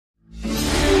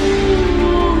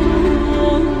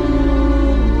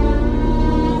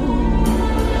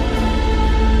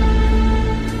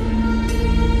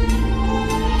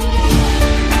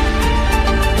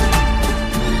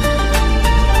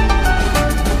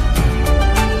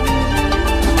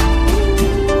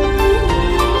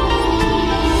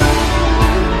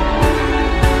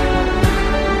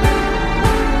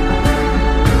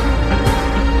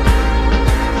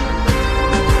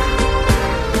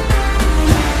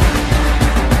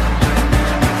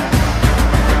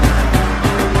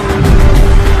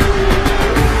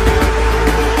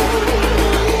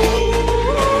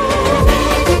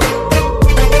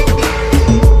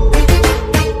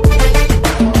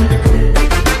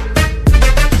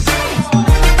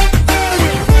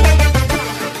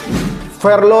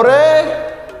Verlore,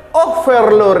 oh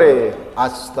verlore,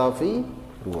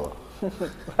 astagfirullah.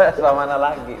 Bahasa mana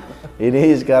lagi?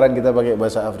 Ini sekarang kita pakai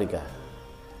bahasa Afrika.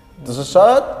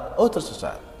 Tersesat, oh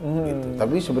tersesat. Gitu.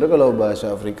 Tapi sebenarnya kalau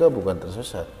bahasa Afrika bukan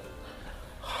tersesat.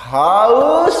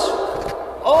 Haus,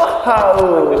 oh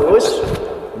haus.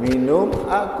 Minum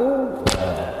aku.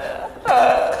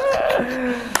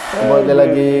 Kembali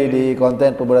lagi di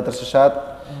konten Pemuda Tersesat.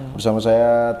 Bersama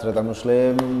saya Tretan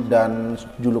Muslim dan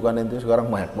julukan itu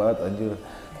sekarang banyak banget anjir.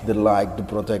 The Light, The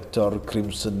Protector,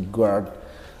 Crimson Guard,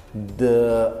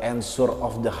 The Answer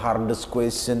of the Hardest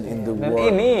Question in the Dan World.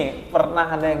 ini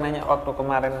pernah ada yang nanya waktu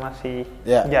kemarin masih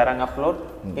jarang upload,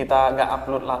 kita nggak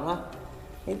upload lama,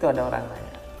 itu ada orang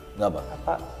nanya. Nggak apa?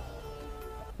 Apa?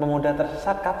 Pemuda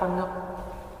Tersesat kapan ngap?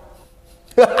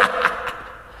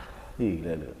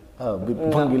 Gila lu. Habib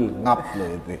panggil ngap lo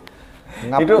itu.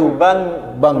 Ngap Itu tuh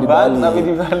bang di Bali. tapi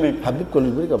dibalik. Habib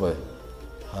kalau dibalik apa ya?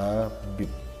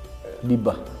 Habib.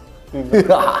 Bibah.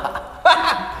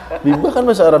 Bibah kan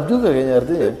bahasa Arab juga kayaknya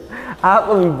artinya.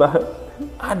 Apa bibah?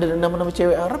 Ada nama-nama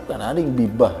cewek Arab kan, ada yang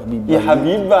bibah. Ya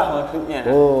Habibah maksudnya.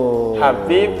 Oh.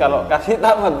 Habib kalau kasih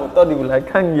tamat buto di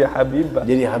belakang ya Habibah.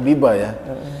 Jadi Habibah ya.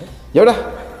 Ya udah,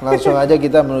 langsung aja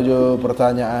kita menuju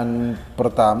pertanyaan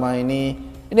pertama ini.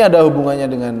 Ini ada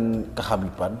hubungannya dengan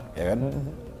kehabiban, ya kan?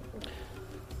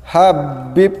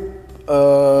 Habib,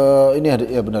 ini ada,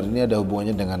 ya benar, ini ada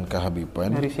hubungannya dengan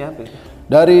kehabiban. Dari siapa itu?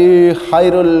 Dari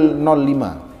Hairul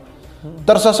 05.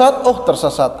 Tersesat, oh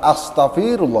tersesat,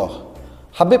 astagfirullah.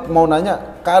 Habib mau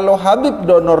nanya, kalau Habib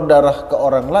donor darah ke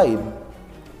orang lain,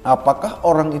 apakah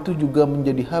orang itu juga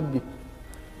menjadi Habib?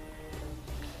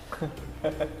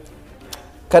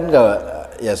 Kan enggak,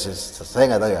 ya saya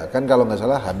nggak tahu ya. Kan kalau nggak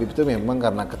salah Habib itu memang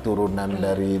karena keturunan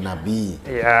dari Nabi.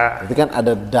 Iya. Berarti kan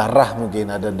ada darah mungkin,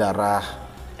 ada darah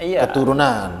Iya.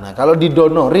 keturunan. Nah kalau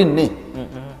didonorin nih,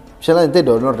 misalnya nanti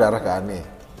donor darah ke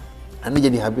Ani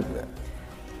jadi Habib nggak?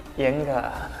 Ya enggak.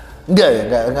 Enggak ya,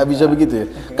 enggak bisa begitu ya.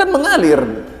 Kan mengalir.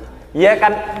 Iya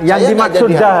kan, yang Saya dimaksud nggak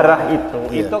jadi darah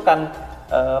Iya. itu kan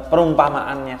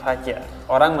perumpamaannya saja.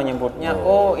 Orang menyebutnya,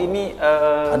 oh ini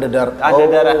Ada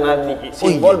darah Nabi,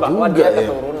 simbol iya bahwa juga dia ya.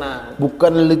 keturunan.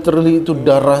 Bukan literally itu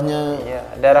darahnya.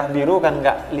 Iya, darah biru kan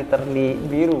nggak literally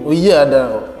biru. Oh iya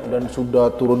ada, dan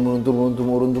sudah turun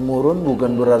temurun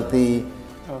bukan berarti.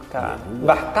 Bukan.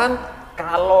 Bahkan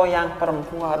kalau yang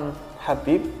perempuan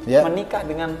Habib Ya. menikah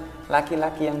dengan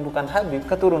laki-laki yang bukan Habib,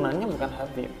 keturunannya bukan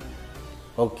Habib.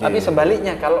 Oke. Tapi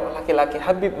sebaliknya kalau laki-laki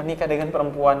Habib menikah dengan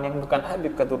perempuan yang bukan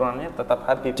Habib, keturunannya tetap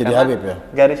Habib. Jadi karena Habib ya?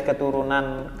 Garis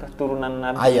keturunan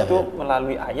Nabi Ayah, itu ya?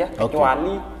 melalui ayah, Oke.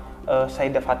 kecuali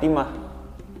Sayyidah Fatimah,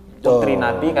 putri Oh.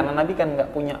 Nabi, karena Nabi kan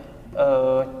nggak punya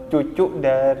cucu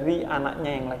dari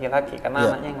anaknya yang laki-laki, karena Ya.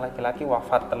 anaknya yang laki-laki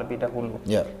wafat terlebih dahulu.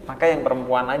 Ya. Maka yang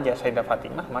perempuan aja Sayyidah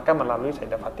Fatimah, maka melalui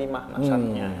Sayyidah Fatimah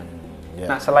nasabnya. Ya.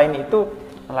 Nah selain itu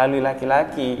melalui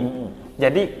laki-laki.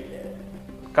 Jadi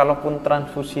kalaupun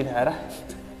transfusi darah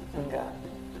enggak.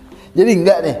 Jadi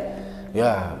enggak nih.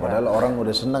 Ya, padahal orang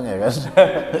udah senang ya kan.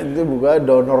 Itu bukan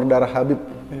donor darah Habib.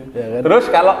 Ya kan? Terus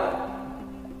kalau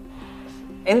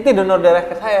ente donor darah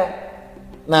ke saya,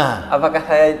 Nah, apakah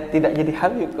saya tidak jadi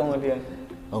Habib kemudian?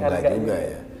 oh enggak juga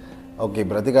ya. Oke,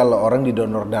 berarti kalau orang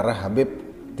didonor darah Habib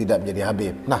tidak menjadi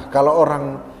Habib. Nah, kalau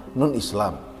orang non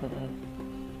Islam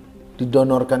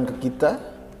didonorkan ke kita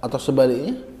atau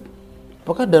sebaliknya,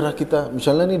 apakah darah kita,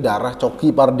 misalnya nih darah Coki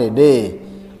Pardede,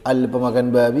 al pemakan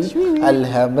babi, al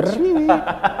hammer,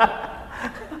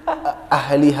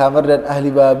 ahli hammer dan ahli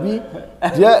babi,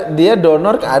 dia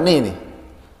donor ke Ani nih.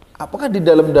 Apakah di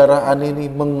dalam darah Ani ini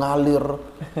mengalir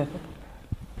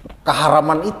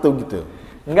keharaman itu gitu?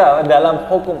 Enggak, dalam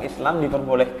hukum Islam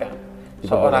diperbolehkan.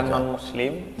 Seorang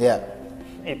non-muslim Ya.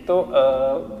 itu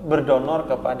berdonor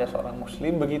kepada seorang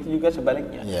muslim, begitu juga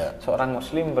sebaliknya. Ya. Seorang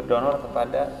muslim berdonor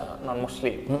kepada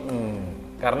non-muslim.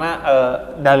 Karena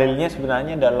dalilnya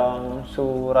sebenarnya dalam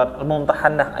surat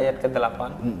Al-Mumtahanah ayat ke-8,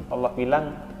 Allah bilang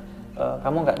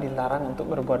kamu nggak dilarang untuk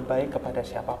berbuat baik kepada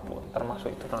siapapun, termasuk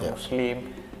itu non-muslim,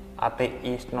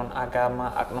 ateis,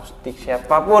 non-agama, agnostik,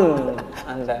 siapapun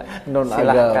Anda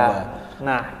silahkan.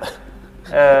 Nah,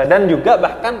 dan juga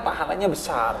bahkan pahalanya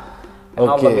besar.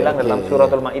 Karena Allah bilang dalam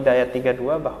suratul Maidah ayat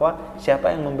 32 bahwa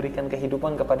siapa yang memberikan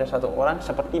kehidupan kepada satu orang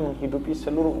seperti menghidupi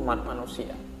seluruh umat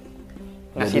manusia.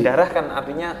 Ngasih darah kan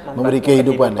artinya Memberi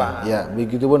kehidupan. Ya,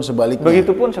 begitupun sebaliknya.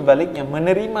 Begitupun sebaliknya,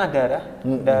 menerima darah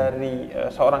dari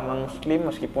seorang non-muslim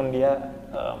meskipun dia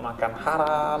makan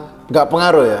haram. Nggak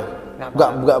pengaruh ya?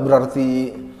 Nggak Nggak berarti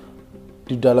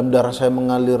di dalam darah saya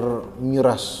mengalir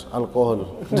miras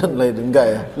alkohol dan lain, enggak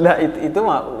ya? Nah itu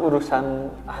mah urusan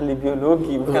ahli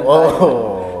biologi bukan Oh. saya.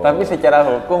 Tapi secara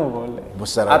hukum boleh.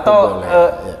 Secara Atau hukum boleh, ya.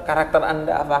 karakter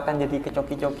Anda apa akan jadi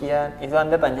kecoki-cokian? Itu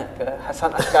Anda tanya ke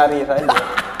Hasan Askari saja.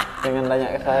 Jangan tanya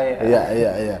ke saya.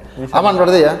 Iya. Aman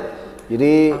berarti ya.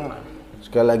 Jadi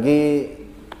sekali lagi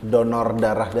donor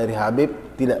darah dari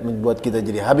Habib tidak membuat kita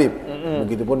jadi Habib.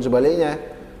 Begitupun sebaliknya,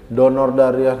 donor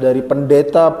darah dari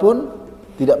pendeta pun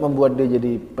tidak membuat dia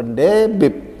jadi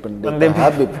pendebib, pendeta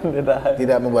Habib.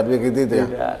 Tidak membuat begitu itu ya.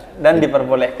 Tidak. Dan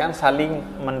diperbolehkan saling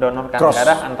mendonorkan Cross.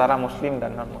 darah antara muslim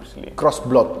dan non muslim. Cross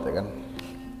blood ya kan.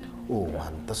 Oh,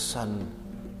 mantesan.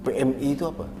 PMI itu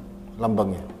apa?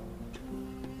 Lambangnya?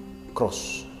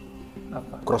 Cross.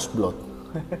 Apa? Cross blood.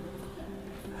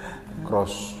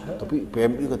 Cross. Tapi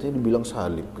PMI katanya dibilang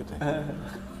salib katanya.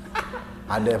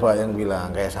 Ada Pak yang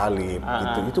bilang kayak salib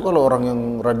gitu. Itu kalau orang yang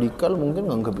radikal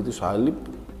mungkin nganggap itu salib.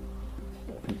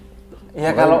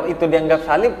 Ya kalau itu dianggap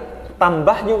salib,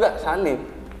 tambah juga salib.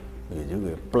 Iya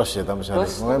juga. Plus ya tambah salib.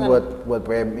 Plus Makanya kan. buat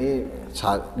PMI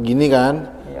gini kan.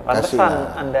 Ya, kasih pantesan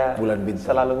lah Anda bulan bintang.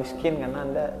 selalu miskin karena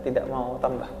Anda tidak mau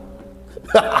tambah.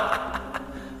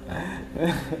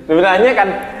 Sebenarnya kan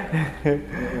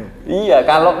iya,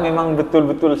 kalau memang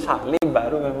betul-betul salib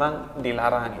baru memang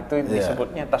dilarang. Itu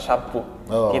disebutnya tasyabuh.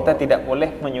 Oh. Kita tidak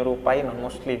boleh menyerupai non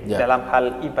muslim Ya. dalam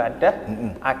hal ibadah,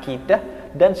 akidah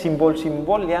dan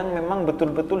simbol-simbol yang memang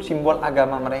betul-betul simbol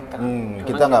agama mereka. Memang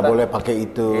Kita nggak boleh pakai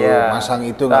itu, Iya. masang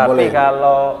itu nggak boleh. Tapi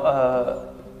kalau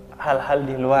hal-hal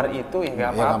di luar itu ya nggak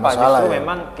Ya, nggak apa-apa. masalah Justru ya.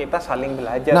 memang kita saling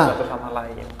belajar Nah. satu sama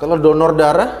lain. Kalau donor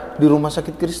darah di rumah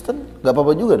sakit Kristen nggak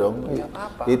apa-apa juga dong. Nggak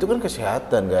apa-apa. Ya, itu kan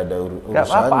kesehatan, nggak ada Nggak urusannya.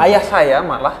 apa-apa. Ayah saya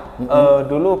malah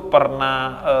dulu pernah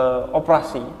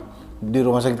operasi Di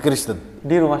rumah sakit Kristen.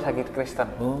 di rumah sakit Kristen.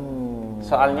 Oh.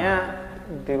 Soalnya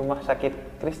di rumah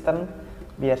sakit Kristen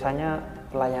biasanya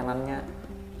pelayanannya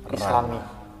Islami.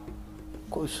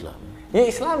 Kok Islam? Ya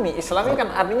Islami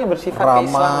kan artinya bersifat Ramah,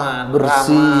 keislaman,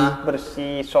 bersih. ramah,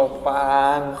 bersih,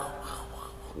 sopan.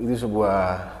 Itu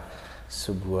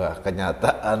sebuah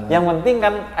kenyataan. Yang penting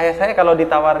kan ayah saya kalau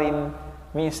ditawarin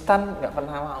mie instan nggak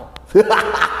pernah mau.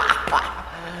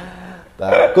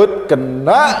 Takut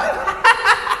kena.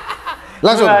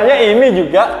 Langsung. Sebenarnya ini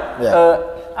juga Ya.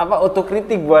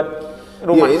 otokritik buat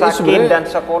rumah Ya, ini sakit sebenarnya- dan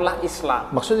sekolah Islam.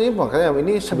 Maksudnya makanya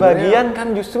ini sebenarnya Sebagian kan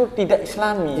justru tidak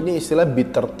Islami. ini istilah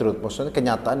bitter truth, maksudnya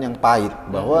kenyataan yang pahit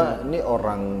bahwa ini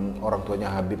orang tuanya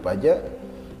Habib aja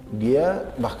dia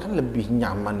bahkan lebih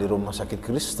nyaman di rumah sakit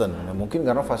Kristen. Nah, mungkin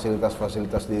karena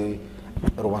fasilitas-fasilitas di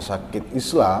rumah sakit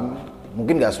Islam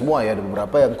mungkin nggak semua ya, ada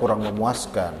beberapa yang kurang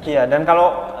memuaskan. Iya, dan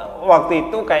kalau waktu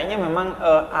itu kayaknya memang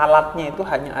alatnya itu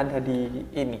hanya ada di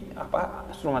ini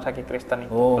rumah sakit Kristen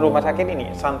itu. Oh. Rumah sakit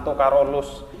ini Santo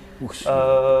Carolus.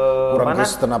 Kurang Mana?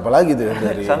 Kristen apa lagi tuh ya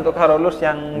dari Santo Carolus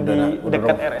yang di Udah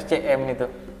dekat RSCM itu.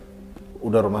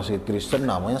 udah rumah sakit Kristen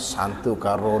namanya Santo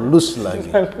Carolus lagi.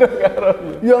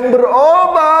 Yang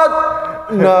berobat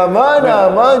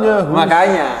namanya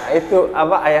Makanya itu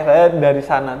ayah saya dari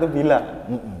sana tuh bilang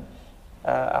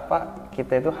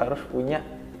kita itu harus punya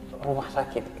rumah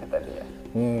sakit kata dia.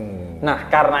 Nah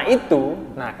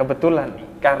kebetulan nih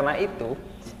karena itu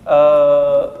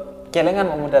Celengan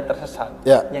Pemuda Tersesat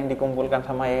Ya. yang dikumpulkan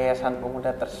sama Yayasan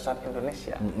Pemuda Tersesat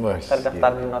Indonesia Wes,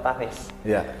 terdaftar di notaris.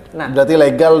 Ya. Nah. Berarti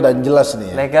legal dan jelas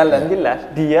nih ya. Legal dan jelas,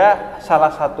 dia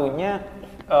salah satunya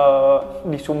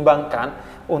disumbangkan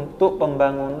untuk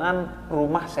pembangunan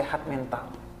rumah sehat mental.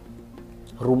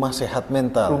 Rumah sehat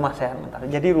mental. Rumah sehat mental.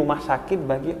 Jadi rumah sakit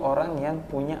bagi orang yang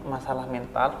punya masalah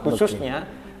mental, khususnya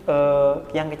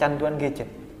yang kecanduan gadget.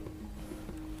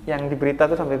 Yang di berita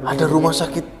tuh sampai begini. Ada rumah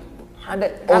sakit. Ada.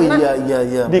 Oh Karena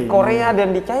iya. di Korea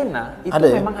dan di China itu Ada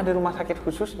ya? memang ada rumah sakit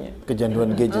khususnya.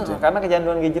 Kecanduan gadget ya. Karena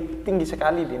kecanduan gadget tinggi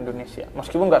sekali di Indonesia.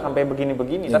 Meskipun nggak sampai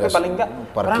begini-begini, Ya, tapi nggak paling nggak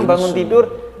Parkinson. orang bangun tidur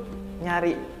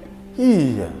nyari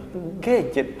Iya.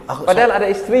 gadget. Padahal ada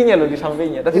istrinya loh di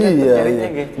sampingnya, tapi tetap Iya. nyarinya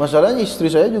gadget. Masalahnya istri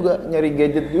saya juga nyari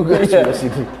gadget juga di sebelah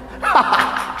sini.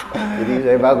 Jadi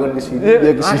saya bangun di sini,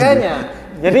 dia ke sini. Makanya,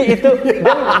 jadi itu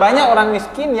dan banyak orang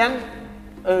miskin yang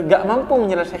nggak mampu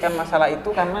menyelesaikan masalah itu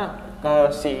karena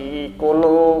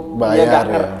psikolog dia Bayar, nggak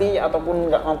ya. ngerti ataupun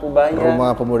nggak mampu bayar. Rumah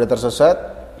pemuda tersesat.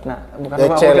 Nah, bukan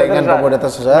Celengan Pemuda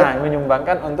Tersesat. Nah,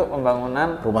 menyumbangkan untuk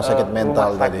pembangunan Rumah sakit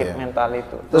mental rumah tadi sakit ya. mental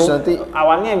itu. Terus nanti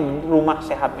awalnya rumah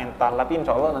sehat mental, tapi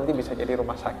insya Allah nanti bisa jadi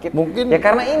rumah sakit. Mungkin- ya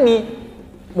karena ini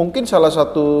mungkin salah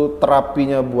satu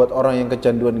terapinya buat orang yang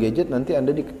kecanduan gadget, nanti Anda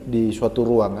di suatu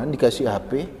ruangan dikasih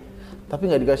HP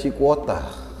tapi nggak dikasih kuota.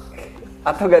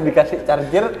 atau nggak dikasih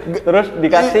charger, terus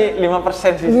dikasih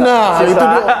 5% sisa. Nah, sisa itu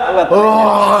dia.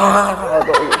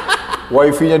 baterai.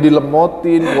 wifi-nya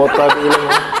dilemotin, kuota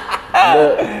dilemotin. Ada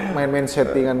main-main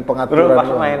settingan Bro, pengaturan. pas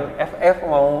main FF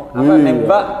mau apa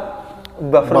nembak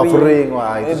Buffering,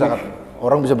 wah itu sangat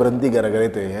orang bisa berhenti gara-gara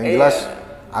itu ya. Yang jelas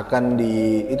akan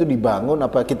itu dibangun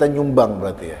apa kita nyumbang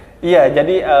berarti ya? Iya,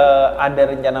 jadi ada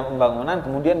rencana pembangunan,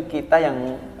 kemudian kita yang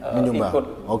Menyumbang. ikut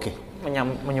Oke.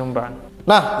 menyumbang.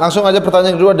 Nah, langsung aja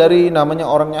pertanyaan kedua dari namanya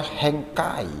orangnya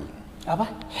Hengkai. Apa?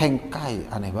 Hengkai,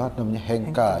 aneh banget namanya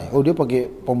Hengkai. Oh dia pakai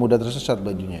pemuda tersesat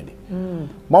bajunya ini.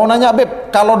 Mau nanya Beb,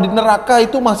 kalau di neraka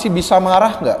itu masih bisa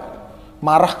marah nggak?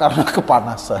 Marah karena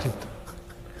kepanasan.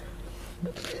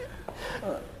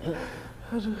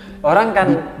 Orang kan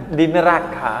di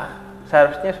neraka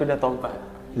seharusnya sudah tobat.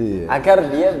 Iya.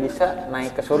 Agar dia bisa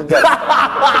naik ke surga.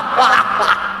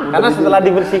 Karena setelah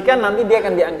dibersihkan nanti dia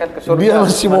akan diangkat ke surga. Dia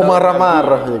masih mau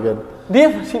marah-marah ya kan? Dia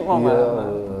masih mau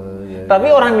marah-marah. Tapi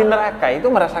orang di neraka itu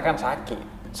merasakan sakit.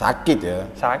 Sakit ya?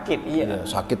 Sakit, iya. Ya,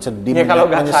 sakit sedih. Ya kalau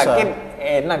nggak menyesal. sakit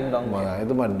enak dong. Wah,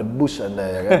 itu mah debus Anda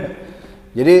ya kan?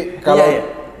 Jadi kalau Iya, iya.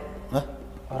 Hah?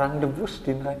 Orang debus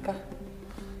di neraka.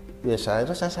 Ya saya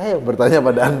bertanya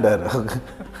pada Anda dong.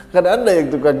 Kan Anda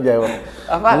yang tukang jawab.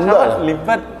 Apa Enggak sama lah.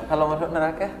 libat kalau masuk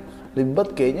neraka? Libat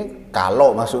kayaknya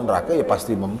kalau masuk neraka ya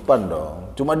pasti mempan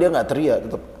dong. Cuma dia nggak teriak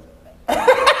tetap.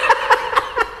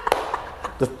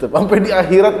 Tetap sampai di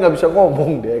akhirat nggak bisa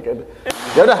ngomong dia kan.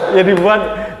 Ya udah. Ya dibuat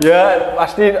ya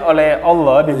pasti oleh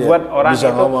Allah dibuat Iya, orang bisa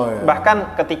itu ngomong, ya. bahkan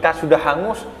ketika sudah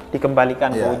hangus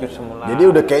dikembalikan ke Ya. wujud semula. Jadi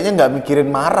udah kayaknya nggak mikirin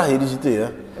marah ya di situ ya.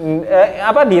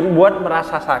 Apa dibuat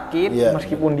merasa sakit Iya.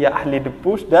 meskipun dia ahli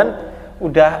debus dan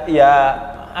udah ya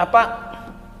apa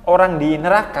orang di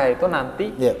neraka itu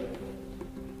nanti Iya.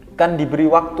 kan diberi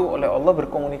waktu oleh Allah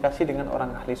berkomunikasi dengan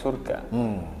orang ahli surga.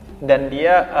 Dan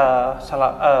dia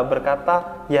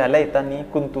berkata, ya laitani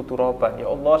kuntu turaban. Ya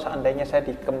Allah, seandainya saya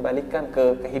dikembalikan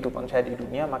ke kehidupan saya di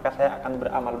dunia, maka saya akan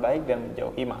beramal baik dan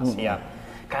menjauhi maksiat.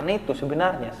 Karena itu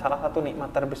sebenarnya salah satu nikmat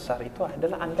terbesar itu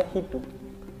adalah Anda hidup.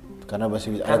 Karena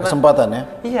masih ada kesempatan ya.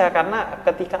 Iya, karena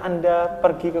ketika Anda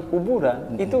pergi ke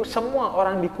kuburan, itu semua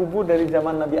orang dikubur dari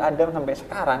zaman Nabi Adam sampai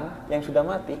sekarang yang sudah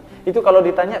mati, itu kalau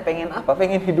ditanya pengen apa?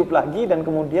 Pengen hidup lagi dan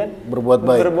kemudian Berbuat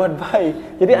baik. Berbuat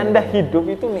baik. Jadi Anda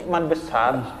hidup itu nikmat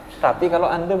besar, tapi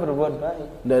kalau Anda berbuat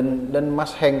baik. Dan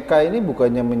Mas Hengka ini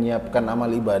bukannya menyiapkan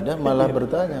amal ibadah, malah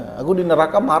bertanya, aku di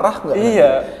neraka marah nggak?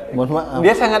 Iya. Mohon maaf.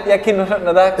 Dia sangat yakin masuk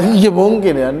neraka. Iya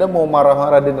mungkin ya, Anda mau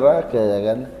marah-marah di neraka ya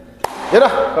kan?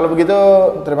 Yaudah, kalau begitu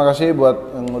terima kasih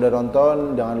buat yang udah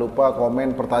nonton. Jangan lupa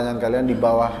komen pertanyaan kalian di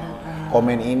bawah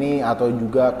komen ini atau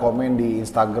juga komen di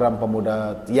Instagram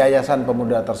Yayasan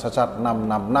Pemuda Tersesat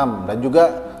 666 dan juga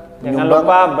Jangan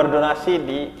lupa berdonasi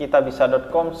di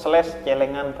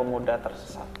kitabisa.com/celengan pemuda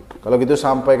tersesat. Kalau gitu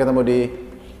sampai ketemu di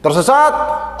tersesat.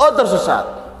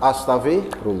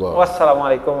 Astagfirullah.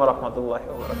 Wassalamualaikum warahmatullahi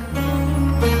wabarakatuh.